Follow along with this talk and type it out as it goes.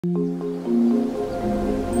Hello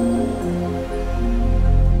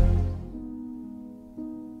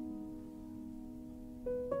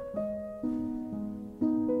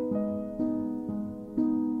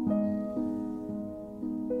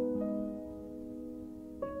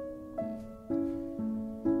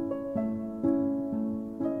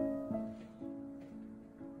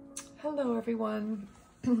everyone,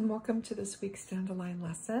 welcome to this week's Dandelion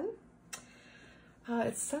lesson.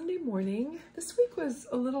 It's Sunday morning. This week was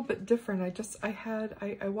a little bit different.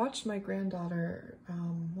 I watched my granddaughter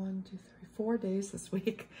 4 days this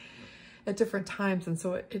week at different times, and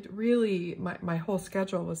so it really, my whole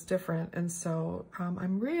schedule was different, and so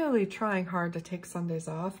I'm really trying hard to take Sundays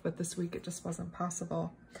off, but this week it just wasn't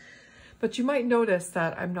possible. But you might notice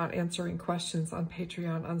that I'm not answering questions on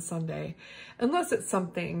Patreon on Sunday, unless it's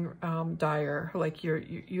something dire, like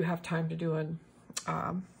you have time to do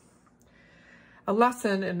a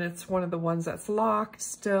lesson and it's one of the ones that's locked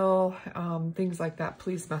still, things like that.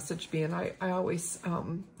 Please message me, and I always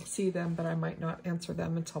see them, but I might not answer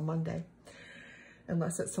them until Monday,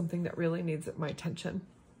 unless it's something that really needs my attention.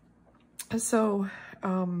 And so,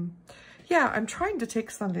 yeah, I'm trying to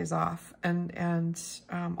take Sundays off, and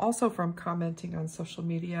also from commenting on social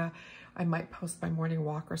media, I might post my morning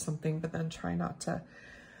walk or something, but then try not to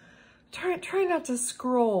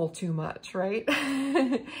scroll too much, right?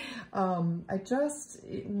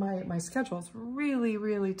 My schedule's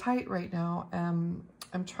really tight right now.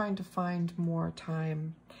 I'm trying to find more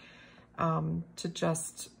time to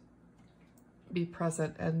just be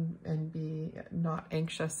present and be not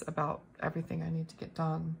anxious about everything I need to get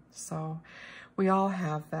done. So we all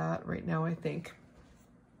have that right now, I think,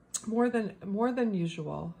 more than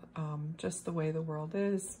usual, just the way the world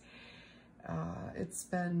is. It's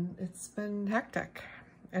been hectic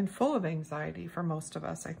and full of anxiety for most of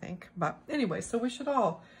us, I think. But anyway, so we should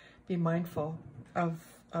all be mindful of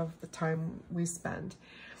the time we spend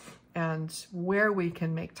and where we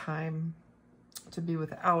can make time to be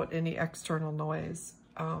without any external noise.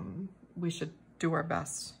 We should do our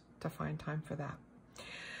best to find time for that.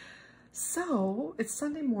 So it's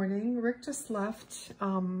Sunday morning. Rick just left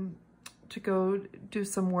to go do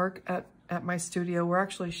some work at my studio. We're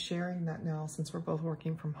actually sharing that now since we're both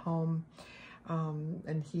working from home. And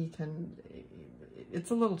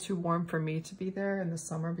it's a little too warm for me to be there in the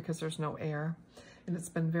summer because there's no air and it's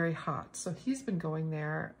been very hot. So he's been going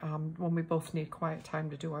there when we both need quiet time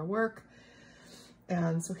to do our work.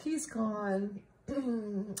 And so he's gone.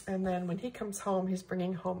 And then when he comes home, he's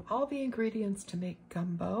bringing home all the ingredients to make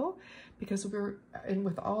gumbo, because we're in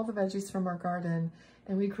with all the veggies from our garden,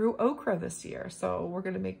 and we grew okra this year. So we're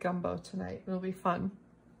going to make gumbo tonight. It'll be fun.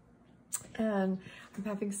 And I'm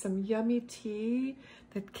having some yummy tea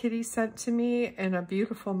that Kitty sent to me in a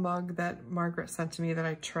beautiful mug that Margaret sent to me that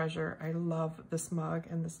I treasure. I love this mug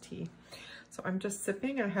and this tea. So I'm just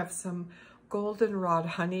sipping. I have some goldenrod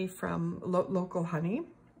honey from local honey.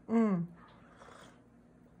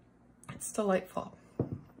 It's delightful.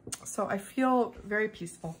 So I feel very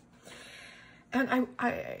peaceful. And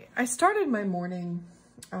I started my morning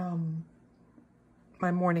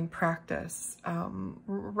practice,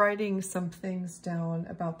 writing some things down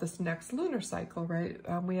about this next lunar cycle, right?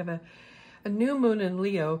 We have a new moon in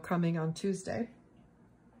Leo coming on Tuesday.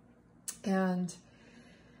 And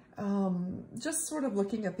just sort of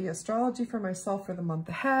looking at the astrology for myself for the month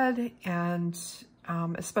ahead, and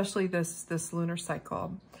especially this lunar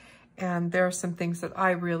cycle. And there are some things that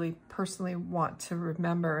I really personally want to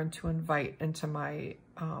remember and to invite into my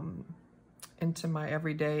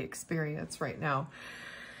everyday experience right now.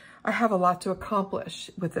 I have a lot to accomplish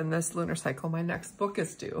within this lunar cycle. My next book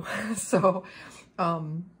is due. So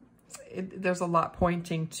there's a lot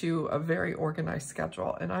pointing to a very organized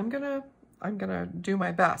schedule, and I'm gonna do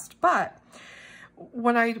my best. But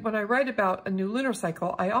when I write about a new lunar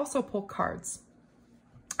cycle, I also pull cards.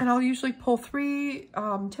 And I'll usually pull 3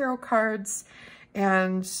 tarot cards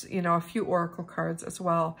and, a few oracle cards as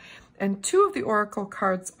well. And 2 of the oracle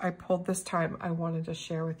cards I pulled this time, I wanted to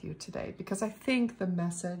share with you today, because I think the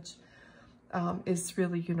message is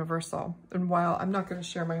really universal. And while I'm not going to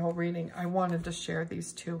share my whole reading, I wanted to share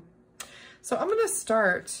these 2. So I'm going to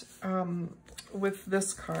start with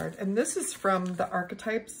this card. And this is from the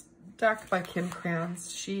Archetypes deck by Kim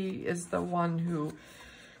Krans. She is the one who...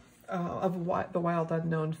 of the Wild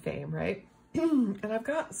Unknown fame, right? And I've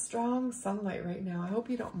got strong sunlight right now. I hope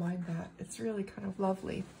you don't mind that. It's really kind of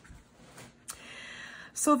lovely.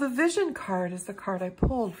 So the Vision card is the card I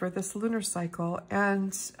pulled for this lunar cycle,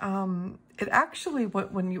 and it actually,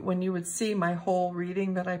 when you would see my whole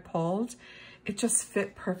reading that I pulled, it just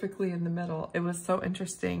fit perfectly in the middle. It was so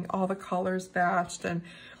interesting. All the colors matched, and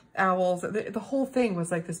owls. The whole thing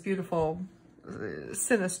was like this beautiful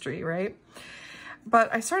synastry, right?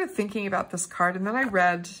 But I started thinking about this card, and then I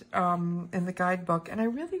read in the guidebook, and I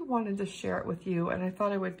really wanted to share it with you, and I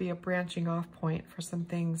thought it would be a branching off point for some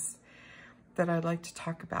things that I'd like to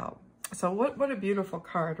talk about. So what a beautiful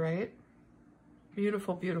card, right?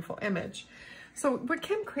 Beautiful, beautiful image. So what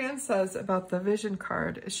Kim Krans says about the vision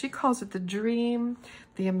card, she calls it the dream,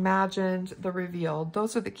 the imagined, the revealed.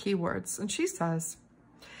 Those are the key words. And she says,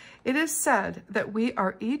 it is said that we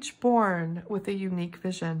are each born with a unique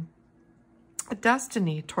vision, a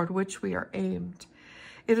destiny toward which we are aimed.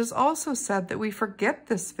 It is also said that we forget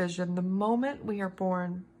this vision the moment we are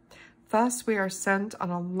born. Thus, we are sent on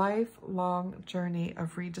a lifelong journey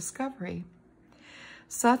of rediscovery.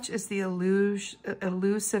 Such is the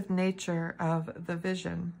elusive nature of the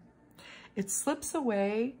vision. It slips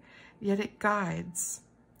away, yet it guides.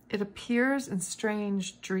 It appears in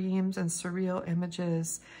strange dreams and surreal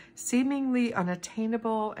images, seemingly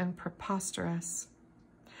unattainable and preposterous.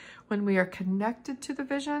 When we are connected to the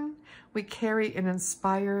vision, we carry an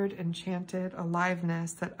inspired, enchanted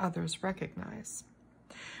aliveness that others recognize.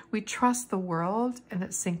 We trust the world and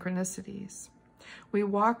its synchronicities. We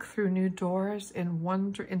walk through new doors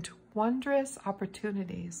into wondrous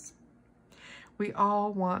opportunities. We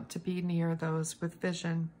all want to be near those with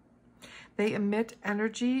vision. They emit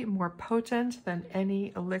energy more potent than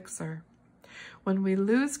any elixir. When we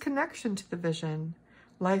lose connection to the vision,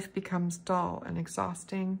 life becomes dull and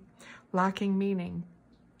exhausting, lacking meaning.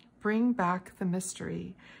 Bring back the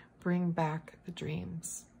mystery. Bring back the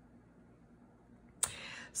dreams.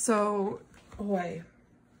 So, boy,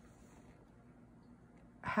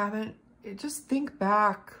 just think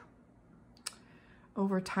back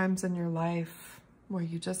over times in your life where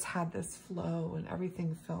you just had this flow and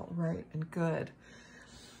everything felt right and good.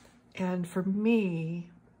 And for me,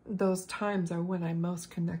 those times are when I'm most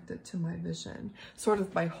connected to my vision, sort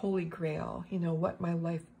of my holy grail, you know,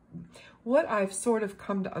 what I've sort of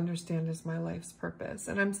come to understand is my life's purpose.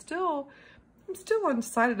 And I'm still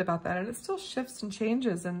undecided about that, and it still shifts and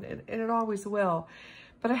changes, and it always will.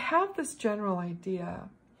 But I have this general idea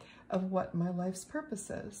of what my life's purpose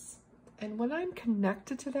is. And when I'm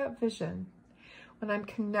connected to that vision, when I'm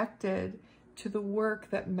connected to the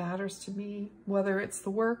work that matters to me, whether it's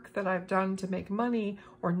the work that I've done to make money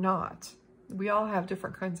or not, we all have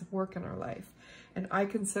different kinds of work in our life. And I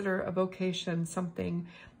consider a vocation something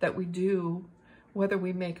that we do whether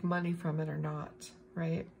we make money from it or not,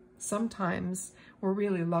 right? Sometimes we're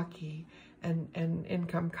really lucky and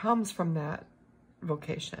income comes from that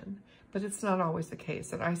vocation, but it's not always the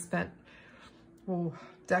case. And I spent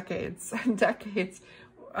decades and decades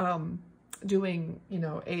doing, you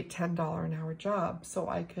know, $8, $10 an hour jobs so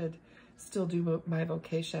I could still do my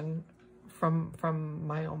vocation from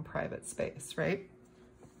my own private space, right?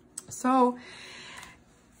 So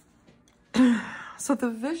the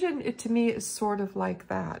vision, to me, is sort of like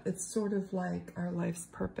that. It's sort of like our life's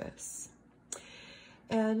purpose.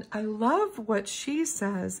 And I love what she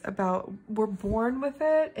says about we're born with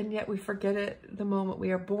it, and yet we forget it the moment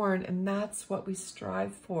we are born. And that's what we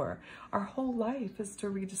strive for. Our whole life is to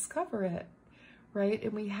rediscover it, right?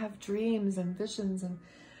 And we have dreams and visions,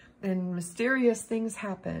 and mysterious things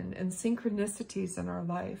happen, and synchronicities in our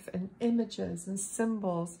life, and images and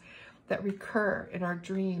symbols that recur in our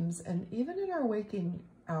dreams and even in our waking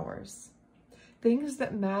hours. Things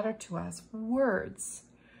that matter to us, words,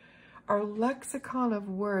 our lexicon of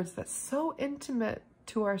words that's so intimate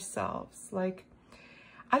to ourselves. Like,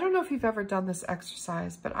 I don't know if you've ever done this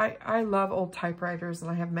exercise, but I love old typewriters,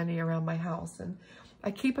 and I have many around my house, and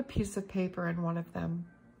I keep a piece of paper in one of them.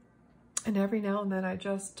 And every now and then I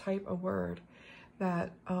just type a word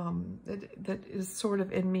that that is sort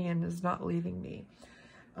of in me and is not leaving me.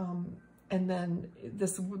 And then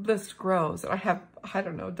this list grows. I have, I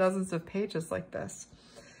don't know, dozens of pages like this.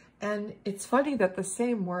 And it's funny that the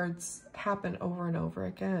same words happen over and over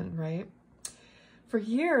again, right? For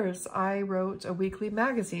years, I wrote a weekly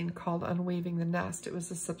magazine called Unweaving the Nest. It was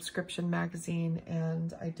a subscription magazine,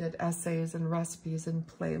 and I did essays and recipes and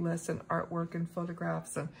playlists and artwork and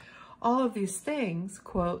photographs and all of these things,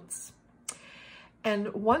 quotes.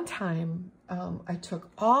 And one time, I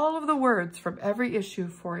took all of the words from every issue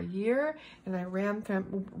for a year, and I ran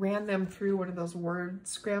them through one of those word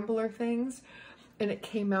scrambler things, and it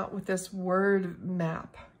came out with this word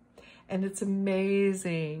map. And it's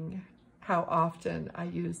amazing how often I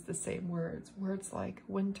use the same words. Words like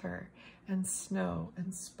winter and snow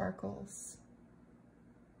and sparkles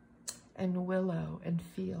and willow and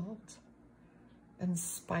field and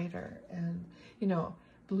spider and, you know,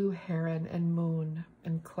 blue heron and moon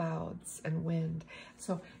and clouds and wind.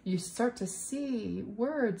 So you start to see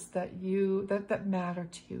words that that matter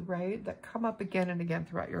to you, right? That come up again and again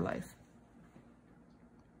throughout your life.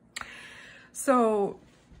 So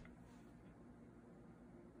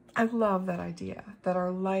I love that idea that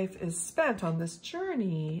our life is spent on this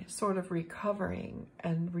journey, sort of recovering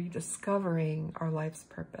and rediscovering our life's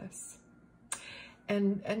purpose.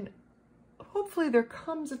 And hopefully there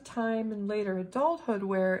comes a time in later adulthood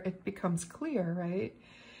where it becomes clear, right?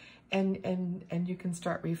 And you can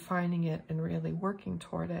start refining it and really working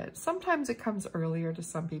toward it. Sometimes it comes earlier to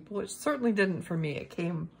some people. It certainly didn't for me. It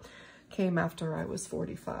came after I was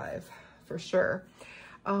 45, for sure.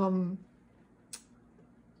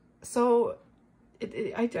 So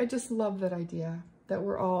I just love that idea that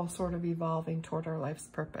we're all sort of evolving toward our life's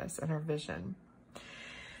purpose and our vision.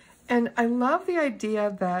 And I love the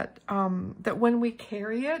idea that that when we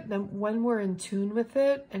carry it, then when we're in tune with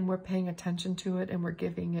it and we're paying attention to it and we're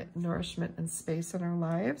giving it nourishment and space in our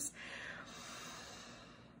lives,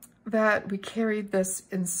 that we carry this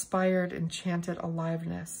inspired, enchanted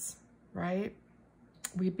aliveness, right?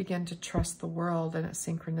 We begin to trust the world and its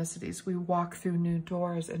synchronicities. We walk through new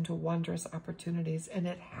doors into wondrous opportunities, and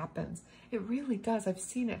it happens. It really does. I've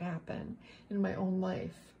seen it happen in my own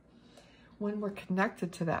life when we're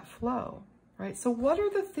connected to that flow, right? So what are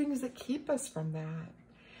the things that keep us from that?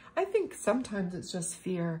 I think sometimes it's just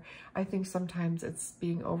fear. I think sometimes it's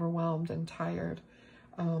being overwhelmed and tired,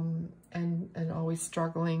 and always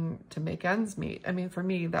struggling to make ends meet. I mean, for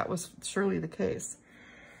me, that was surely the case.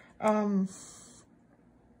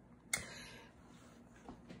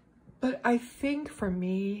 But I think for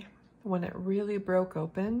me, when it really broke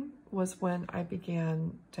open was when I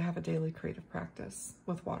began to have a daily creative practice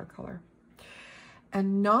with watercolor.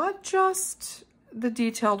 And not just the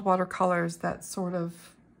detailed watercolors that sort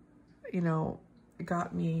of, you know,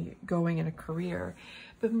 got me going in a career,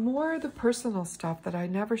 but more the personal stuff that I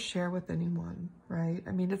never share with anyone, right?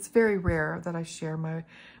 I mean, it's very rare that I share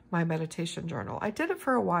my meditation journal. I did it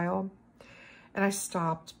for a while, and I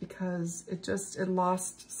stopped because it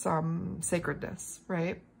lost some sacredness,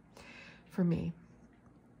 right? For me.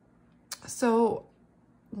 So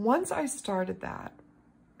once I started that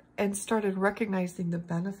and started recognizing the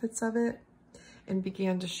benefits of it and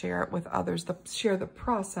began to share it with others, share the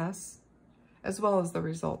process as well as the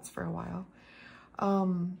results for a while,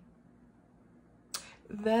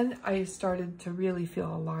 then I started to really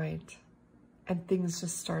feel aligned. And things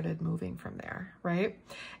just started moving from there, right?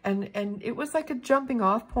 And it was like a jumping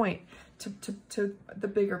off point to the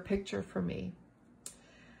bigger picture for me.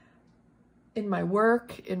 In my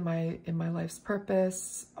work, in my life's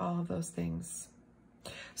purpose, all of those things.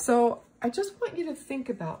 So I just want you to think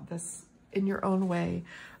about this in your own way,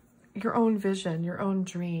 your own vision, your own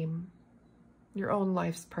dream, your own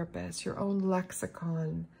life's purpose, your own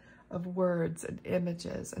lexicon of words and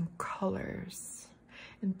images and colors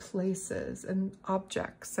and places and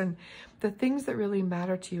objects and the things that really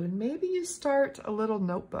matter to you. And maybe you start a little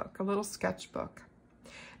notebook, a little sketchbook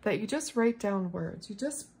that you just write down words. You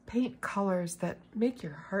just paint colors that make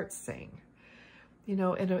your heart sing, you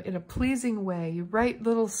know, in a pleasing way. You write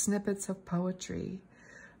little snippets of poetry,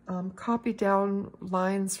 copy down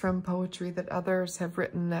lines from poetry that others have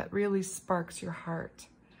written that really sparks your heart.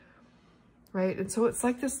 Right? And so it's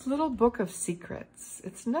like this little book of secrets.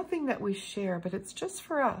 It's nothing that we share, but it's just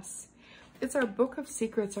for us. It's our book of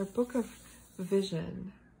secrets, our book of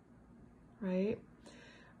vision, right?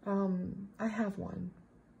 I have one.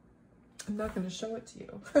 I'm not going to show it to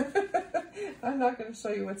you. I'm not going to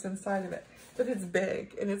show you what's inside of it, but it's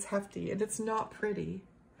big and it's hefty and it's not pretty.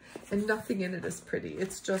 And nothing in it is pretty.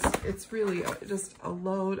 It's really just a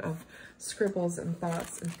load of scribbles and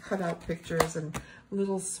thoughts and cutout pictures and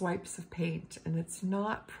little swipes of paint. And it's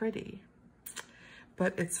not pretty,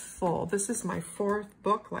 but it's full. This is my 4th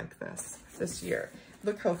book like this year.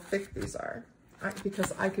 Look how thick these are.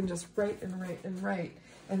 Because I can just write and write and write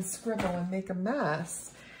and scribble and make a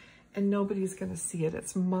mess and nobody's going to see it.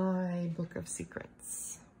 It's my book of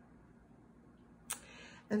secrets.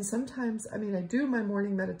 And sometimes, I mean, I do my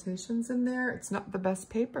morning meditations in there. It's not the best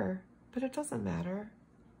paper, but it doesn't matter.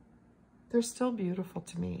 They're still beautiful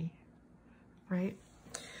to me, right?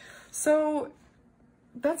 So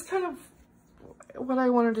that's kind of what I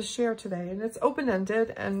wanted to share today. And it's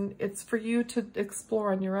open-ended and it's for you to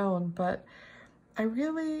explore on your own. But I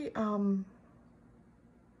really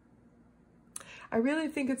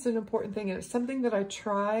think it's an important thing. And it's something that I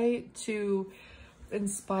try to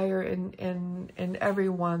inspire in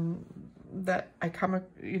everyone that I come,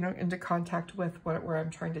 you know, into contact with, where I'm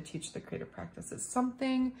trying to teach the creative practice. It's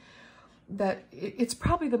something that it's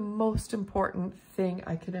probably the most important thing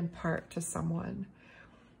I could impart to someone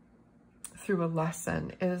through a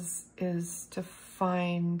lesson is to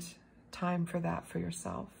find time for that for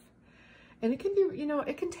yourself. And it can be, you know,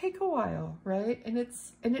 it can take a while, right? And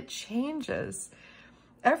it changes.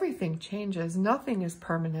 Everything changes. Nothing is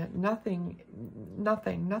permanent. Nothing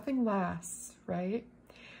lasts, right?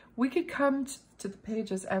 We could come to the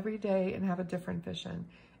pages every day and have a different vision.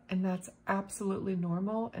 And that's absolutely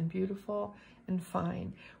normal and beautiful and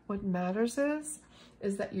fine. What matters is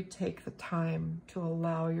that you take the time to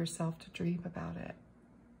allow yourself to dream about it.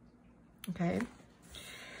 Okay?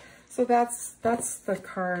 So that's the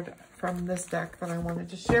card from this deck that I wanted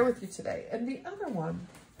to share with you today. And the other one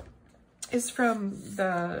is from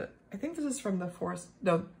I think this is from the Forest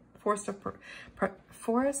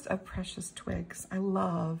of Precious Twigs. I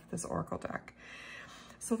love this Oracle deck.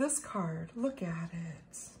 So this card, look at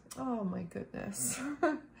it. Oh my goodness.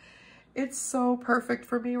 It's so perfect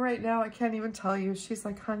for me right now. I can't even tell you. She's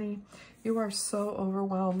like, honey, you are so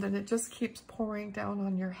overwhelmed and it just keeps pouring down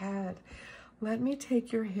on your head. Let me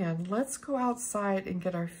take your hand. Let's go outside and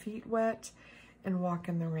get our feet wet and walk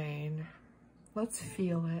in the rain. Let's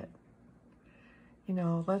feel it. You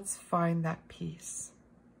know, let's find that peace.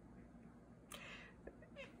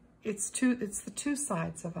 It's the two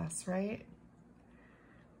sides of us, right?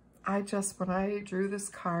 When I drew this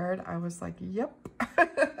card, I was like, yep,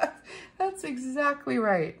 that's exactly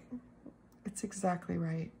right. It's exactly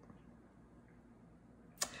right.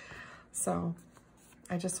 So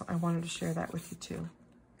I wanted to share that with you too.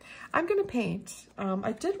 I'm going to paint.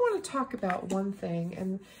 I did want to talk about one thing,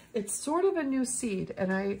 and it's sort of a new seed,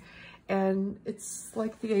 and it's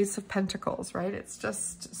like the Ace of Pentacles, right? It's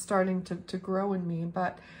just starting to grow in me,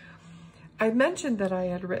 but I mentioned that I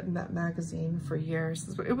had written that magazine for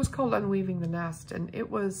years. It was called Unweaving the Nest, and it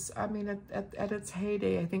was, I mean, at its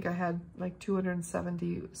heyday, I think I had like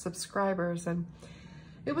 270 subscribers, and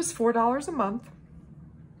it was $4 a month,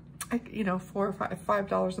 you know, $4 or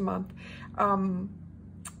 $5 a month,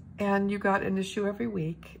 and you got an issue every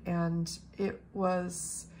week, and it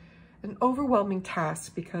was an overwhelming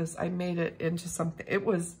task because I made it into something. It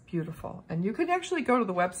was beautiful. And you can actually go to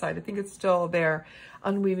the website. I think it's still there,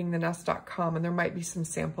 unweavingthenest.com, and there might be some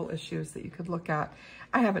sample issues that you could look at.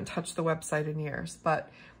 I haven't touched the website in years, but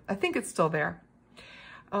I think it's still there.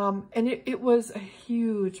 And it was a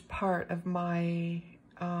huge part of my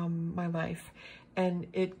life. And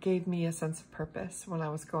it gave me a sense of purpose when I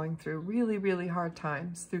was going through really, really hard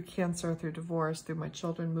times, through cancer, through divorce, through my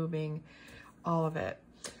children moving, all of it.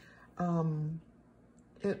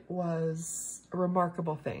 It was a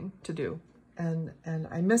remarkable thing to do, and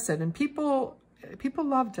I miss it. And people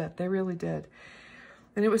loved it. They really did.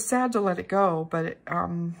 And it was sad to let it go, but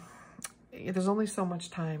there's only so much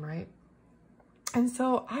time, right? And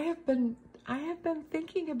so I have been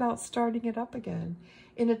thinking about starting it up again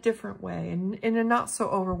in a different way, and in a not so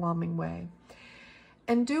overwhelming way.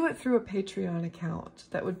 And do it through a Patreon account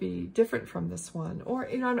that would be different from this one. Or,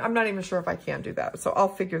 you know, I'm not even sure if I can do that. So I'll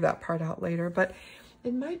figure that part out later. But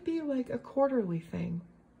it might be like a quarterly thing.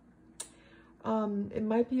 It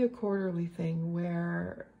might be a quarterly thing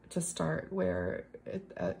where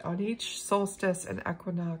on each solstice and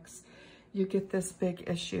equinox, you get this big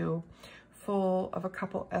issue full of a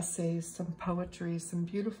couple essays, some poetry, some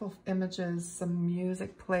beautiful images, some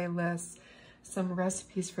music playlists, some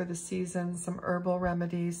recipes for the season, some herbal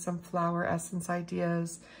remedies, some flower essence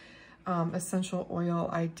ideas, essential oil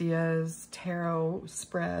ideas, tarot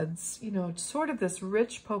spreads, you know, sort of this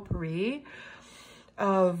rich potpourri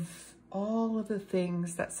of all of the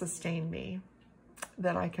things that sustain me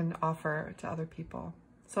that I can offer to other people.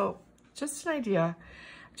 So just an idea,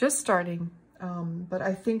 just starting. But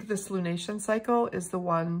I think this lunation cycle is the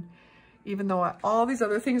one, even though all these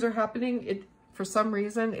other things are happening, for some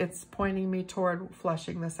reason, it's pointing me toward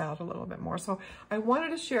fleshing this out a little bit more. So I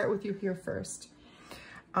wanted to share it with you here first.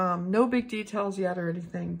 No big details yet or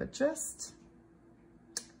anything, but just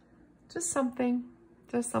something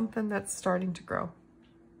that's starting to grow.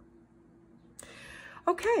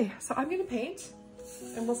 Okay, so I'm gonna paint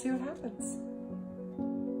and we'll see what happens.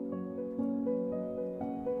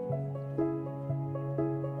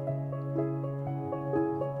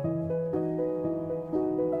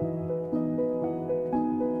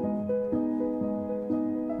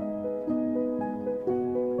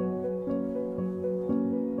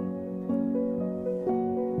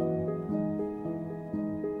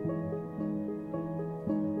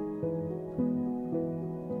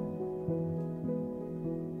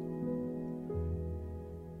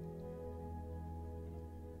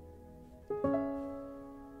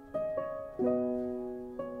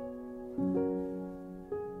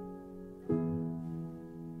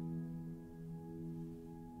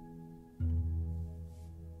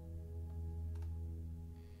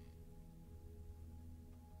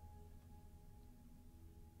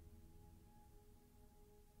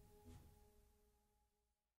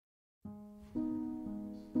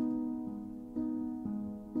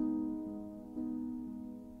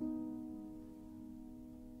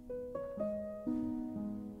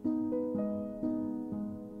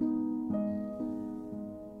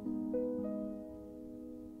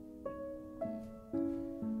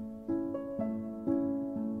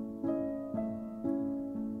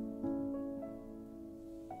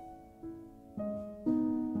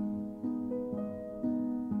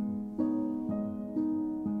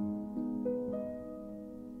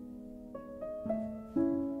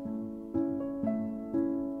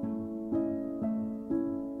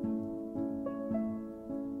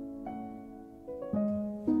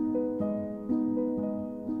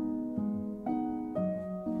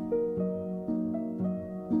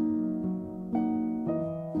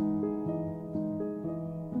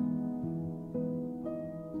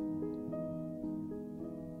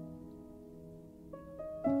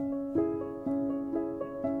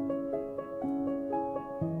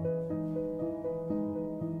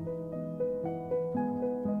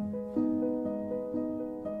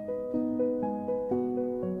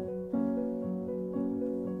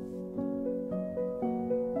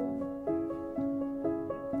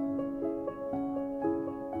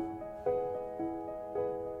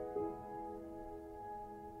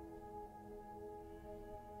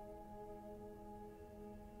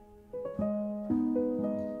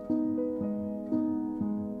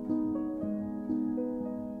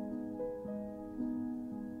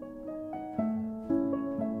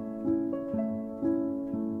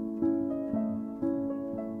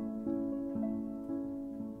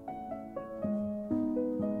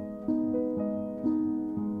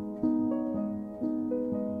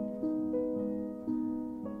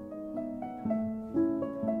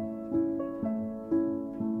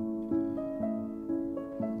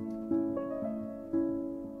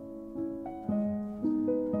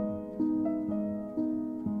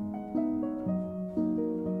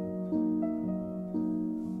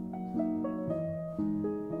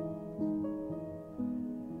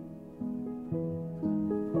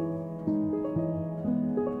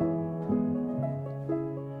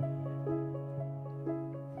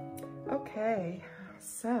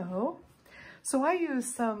 So I use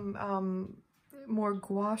some more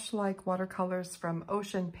gouache-like watercolors from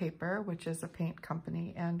Ocean Paper, which is a paint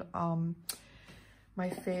company, and my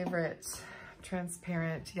favorite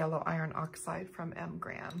transparent yellow iron oxide from M.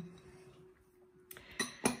 Graham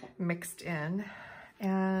mixed in.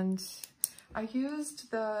 And I used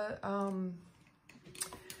the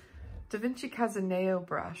Da Vinci Casaneo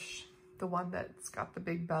brush, the one that's got the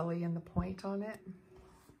big belly and the point on it,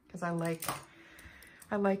 because I like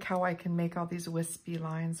how I can make all these wispy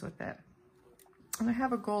lines with it. And I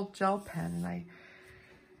have a gold gel pen, and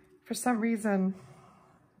for some reason,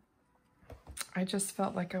 I just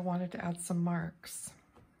felt like I wanted to add some marks.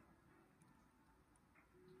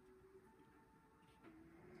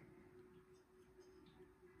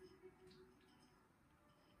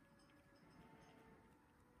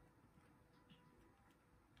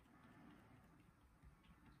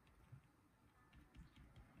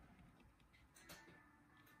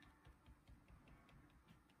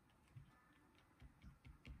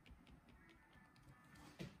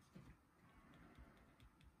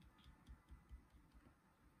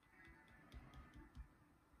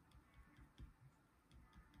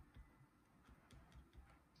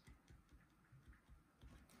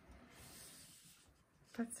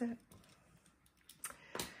 That's it.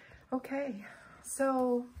 Okay,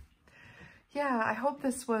 so yeah, I hope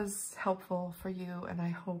this was helpful for you, and I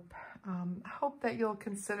hope that you'll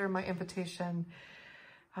consider my invitation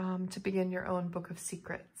to begin your own book of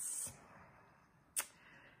secrets,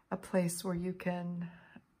 a place where you can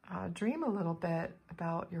dream a little bit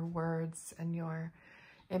about your words and your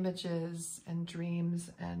images and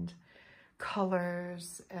dreams and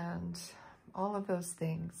colors and all of those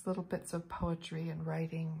things, little bits of poetry and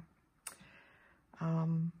writing,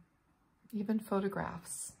 even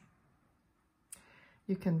photographs.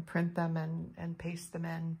 You can print them and paste them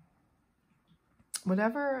in,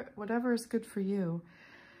 whatever is good for you.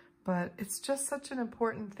 But it's just such an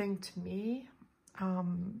important thing to me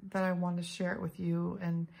that I want to share it with you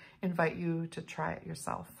and invite you to try it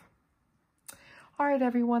yourself. All right,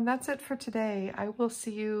 everyone, that's it for today. I will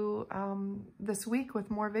see you this week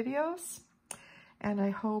with more videos. And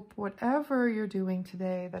I hope whatever you're doing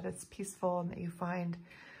today, that it's peaceful and that you find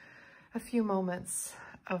a few moments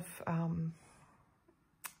of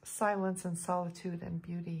silence and solitude and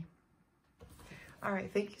beauty. All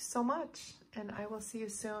right, thank you so much, and I will see you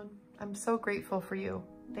soon. I'm so grateful for you.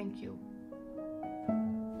 Thank you.